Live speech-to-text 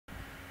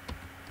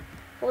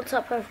What's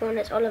up everyone,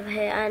 it's Oliver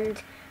here, and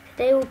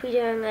today we'll be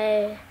doing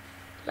a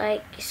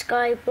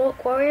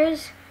skyblock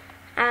warriors,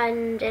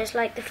 and it's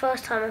like the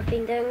first time I've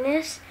been doing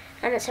this,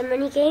 and it's a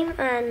mini game,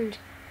 and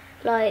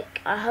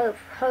like I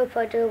hope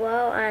I do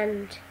well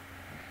and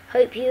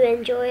hope you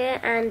enjoy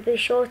it, and be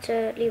sure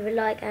to leave a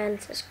like and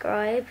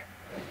subscribe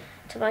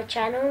to my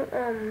channel,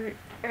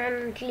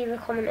 and leave a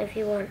comment if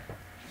you want.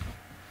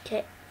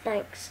 Okay,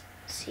 thanks,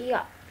 see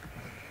ya.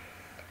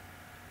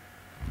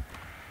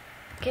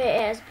 Okay,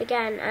 it has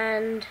begun,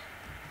 and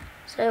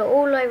so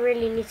all I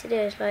really need to do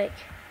is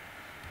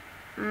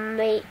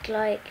make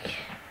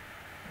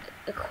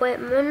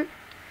equipment,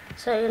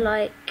 so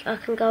I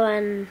can go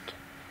and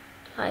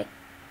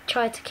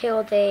try to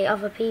kill the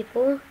other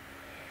people.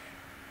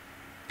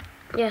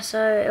 Yeah,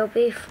 so it'll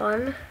be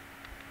fun,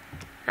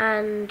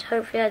 and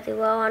hopefully I do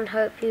well, and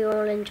hope you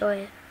all enjoy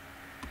it.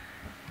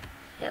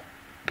 Yep.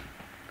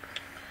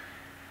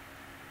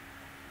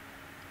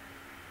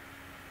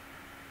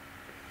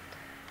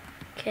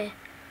 Okay,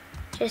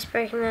 just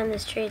breaking down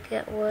this tree to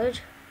get wood.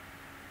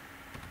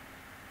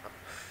 Got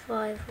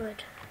 5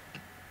 wood.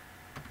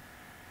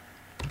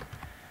 The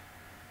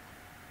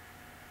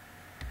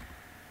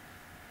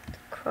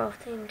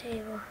crafting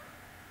table.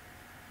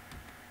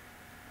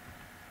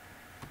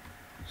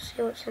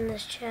 See what's in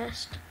this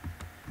chest.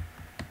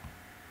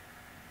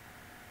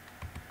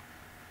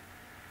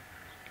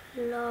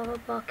 Lava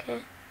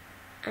bucket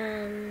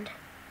and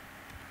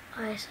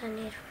ice I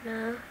need for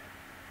now.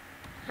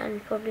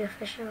 And probably a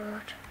fishing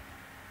rod.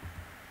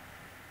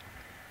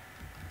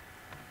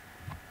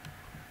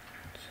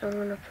 So I'm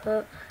gonna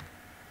put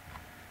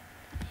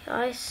the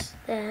ice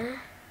there,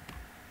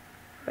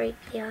 break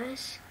the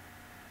ice.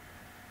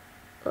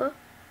 Oh,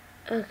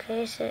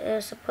 okay, so it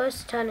was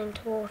supposed to turn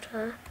into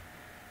water.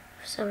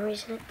 For some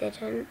reason it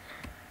didn't.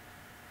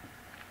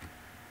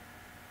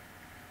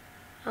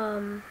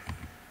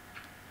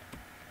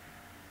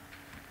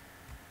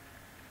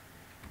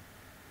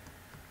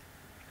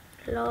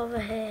 Lava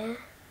here.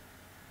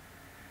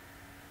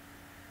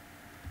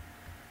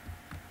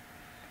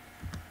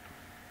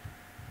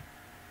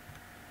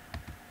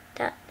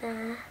 That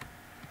there,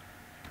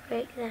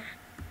 break that,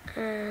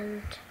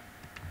 and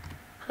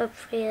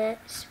hopefully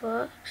this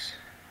works.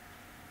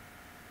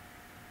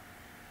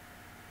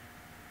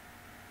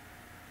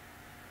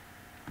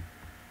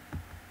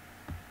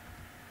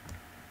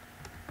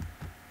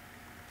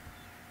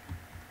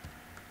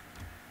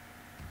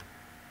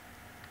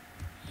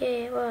 Yeah,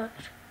 it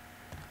worked.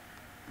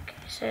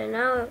 Okay, so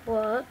now it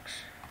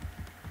works.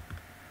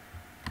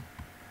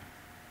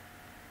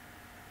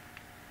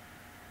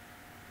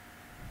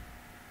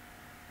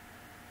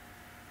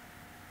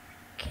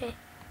 Okay,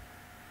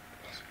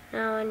 so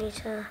now I need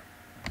to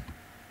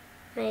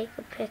make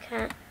a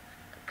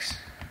pickaxe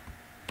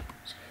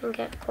so I can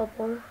get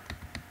cobble.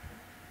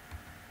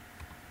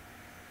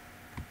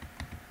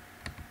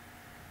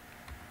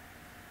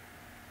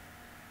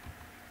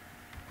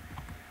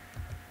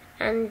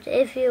 And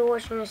if you're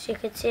watching this, you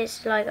could see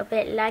it's a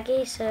bit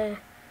laggy, so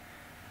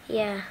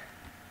yeah,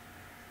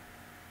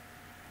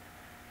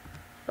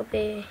 it'll be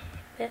a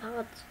bit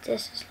hard.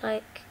 This is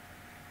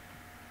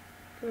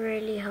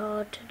really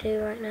hard to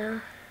do right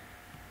now.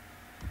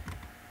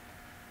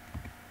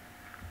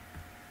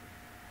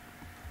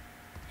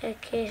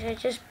 Okay, so I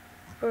just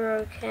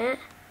broke it,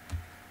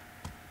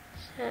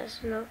 so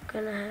that's not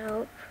gonna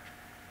help.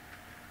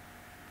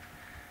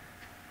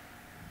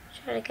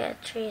 Try to get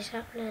a tree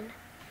sapling.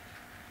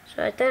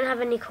 So I don't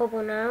have any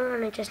cobble now,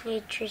 and I just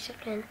need tree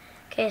sapling.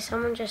 Okay,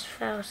 someone just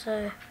fell,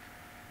 so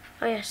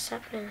oh yes,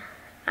 sapling,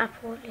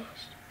 apple at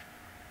least.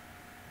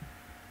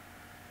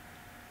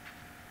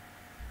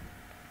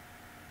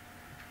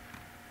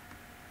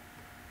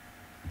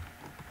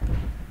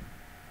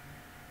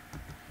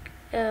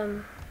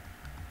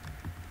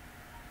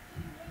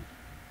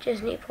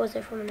 Just need to pause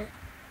it for a minute.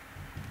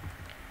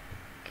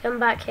 Come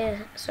back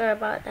here. Sorry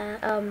about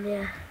that.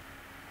 Yeah.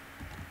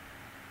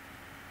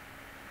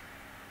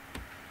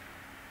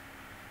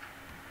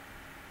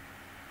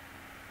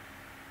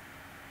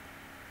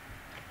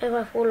 If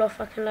I fall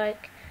off, I can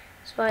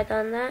slide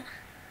down that.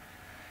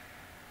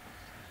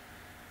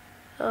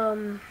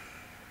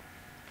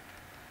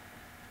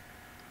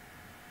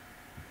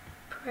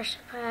 Pressure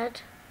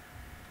pad.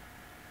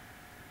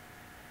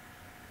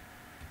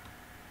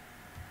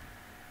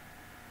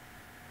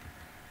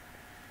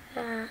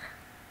 That.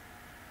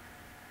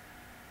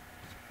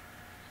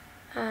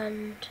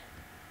 And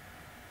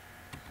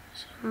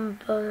some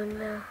bone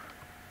meal.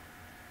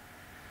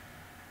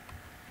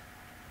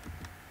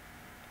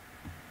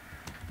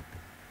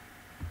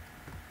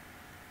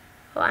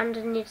 Oh, and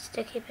I need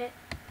sticky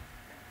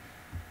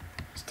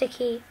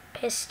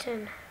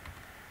piston.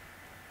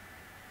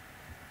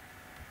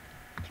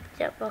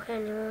 Don't block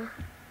anymore.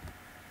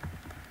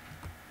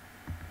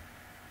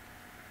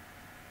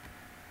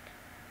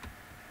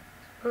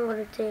 So what I'm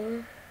gonna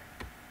do,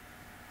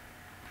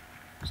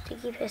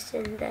 sticky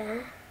piston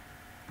there,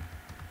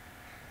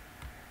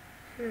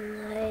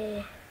 and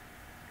a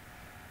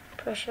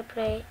pressure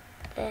plate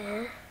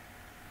there,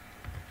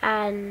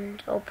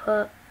 and I'll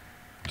put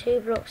 2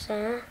 blocks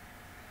there.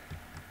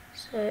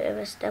 So if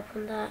I step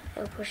on that,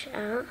 it'll push it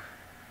out.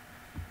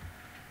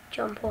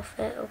 Jump off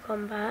it, it'll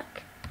come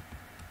back.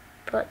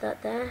 Put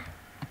that there.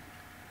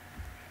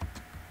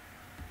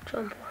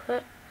 Jump off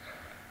it.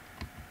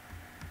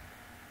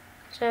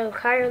 So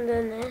carry on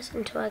doing this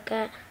until I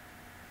get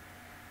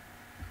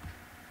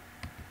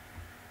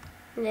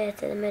near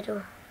to the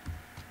middle.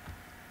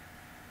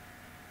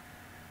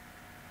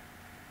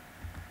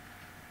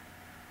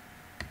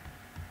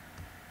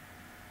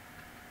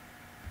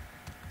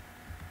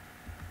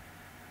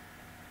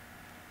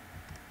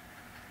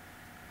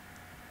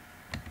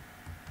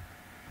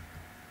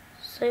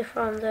 So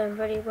far I'm doing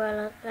pretty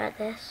well at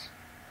this.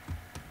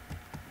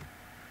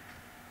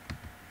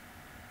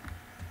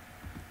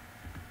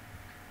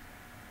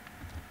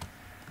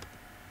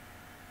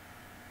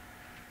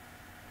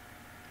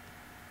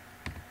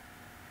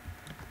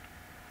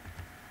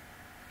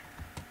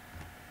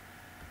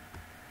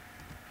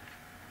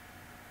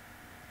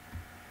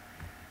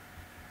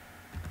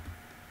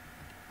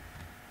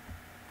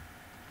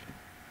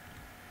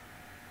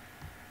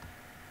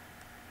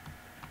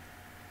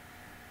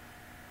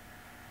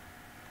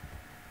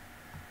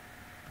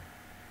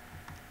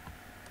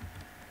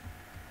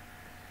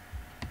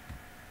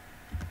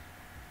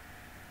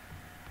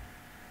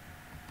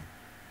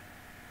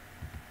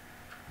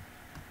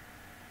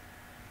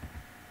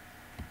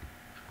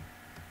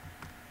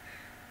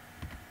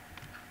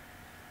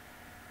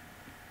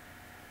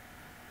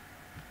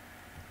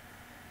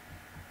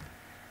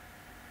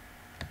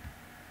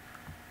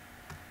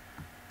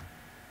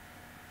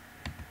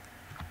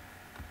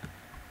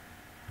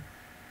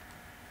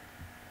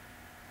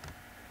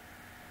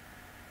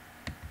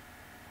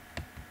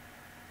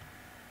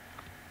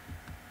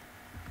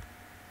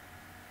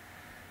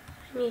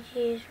 I need to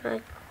use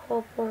my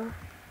cobble.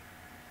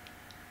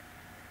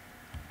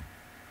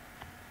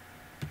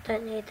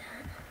 Don't need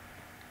that.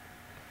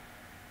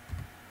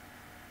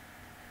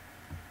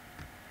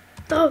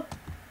 Oh!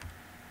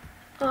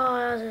 Oh,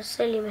 that was a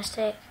silly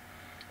mistake.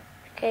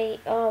 Okay,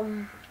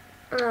 oh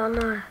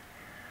no.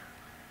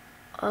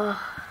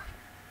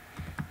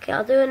 Okay,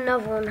 I'll do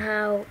another one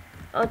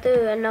I'll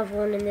do another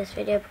one in this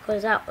video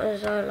because that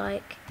was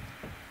like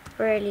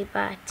really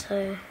bad,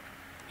 so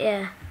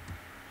yeah.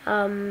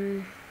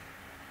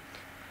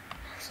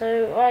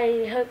 So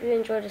I hope you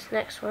enjoyed this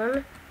next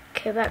one.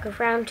 Go back with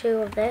round 2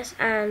 of this,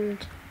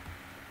 and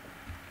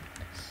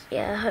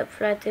yeah,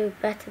 hopefully I do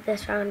better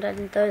this round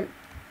and don't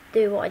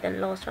do what I done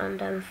last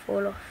round and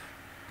fall off.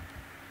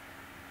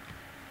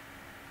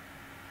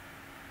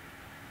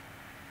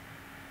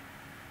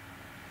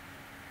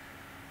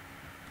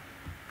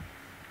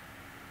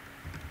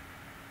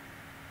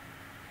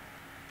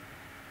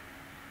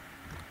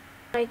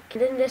 Like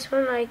in this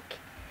one, like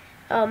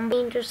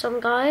being to some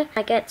guy,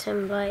 I get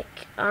him,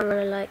 like I'm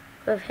gonna like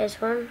with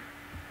his one.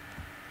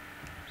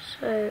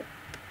 So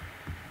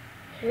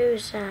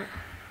who's that?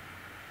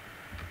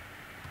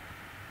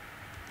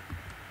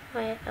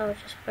 Wait, I'll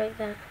just break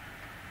that.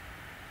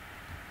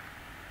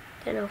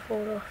 Then I'll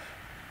fall off.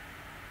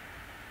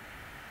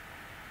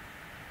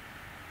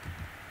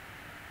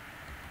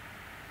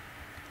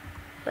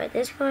 Wait,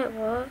 this might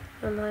work,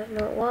 it might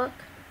not work.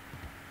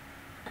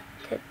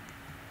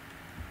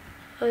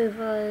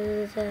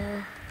 Over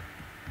there.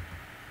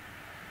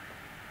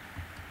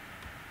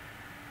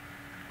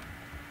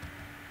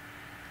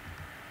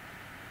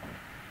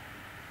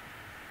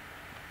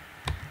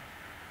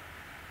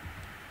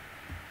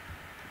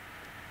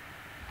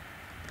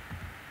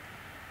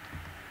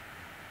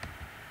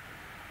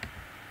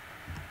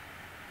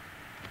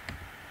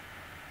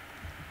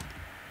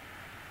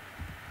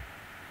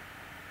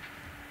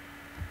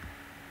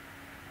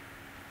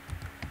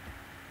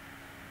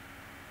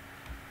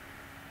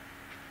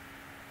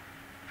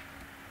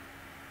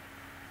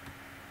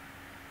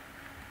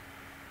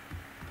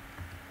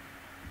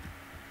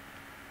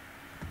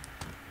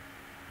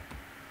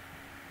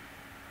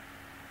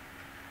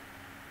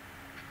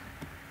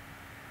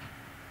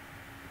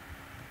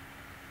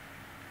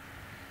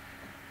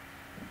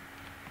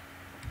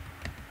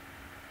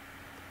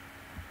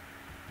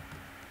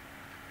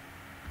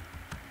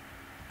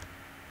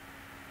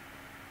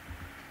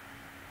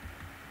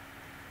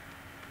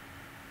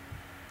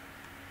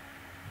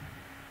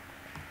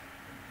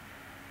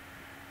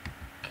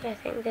 Okay, I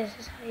think this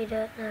is how you do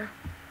it now.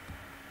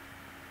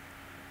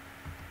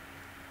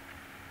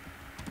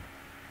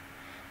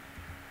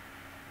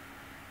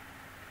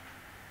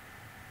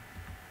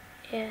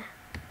 Yeah.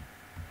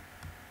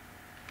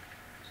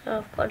 So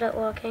I've got that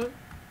working.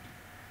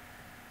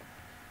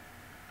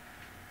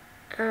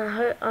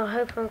 And I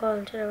hope I'm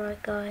going to the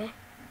right guy.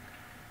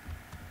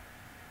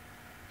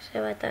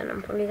 So if I don't,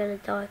 I'm probably going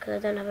to die because I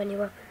don't have any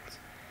weapons.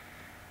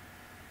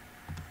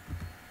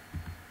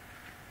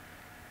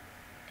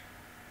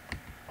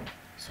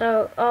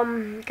 So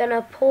I'm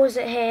gonna pause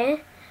it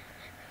here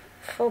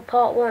for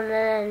part 1, and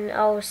then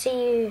I'll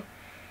see you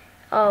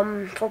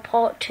for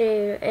part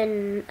 2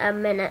 in a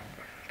minute.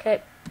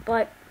 Okay,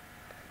 bye.